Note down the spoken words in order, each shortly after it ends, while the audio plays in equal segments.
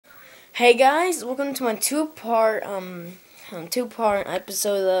Hey guys, welcome to my two-part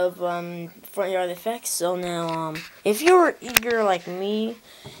episode of Front Yard Effects. So now if you're eager like me,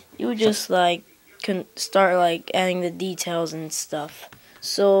 you would just can start adding the details and stuff.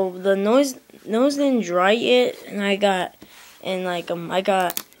 So the nose didn't dry yet, and I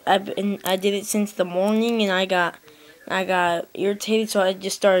did it since the morning, and I got irritated, so I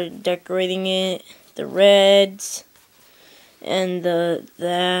just started decorating it, the reds and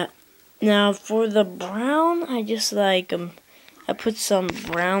that. Now for the brown, I just I put some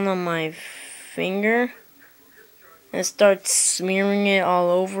brown on my finger and start smearing it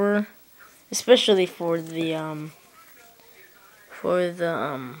all over, especially for the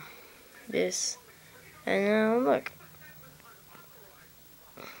this. And now look,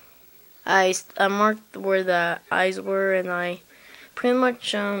 I marked where the eyes were, and I pretty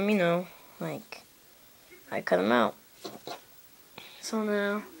much I cut them out. So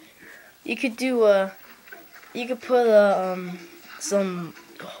now you could put some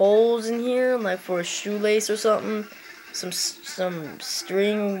holes in here, like for a shoelace or something. Some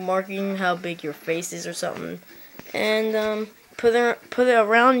string marking how big your face is or something, and put it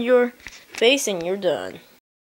around your face, and you're done.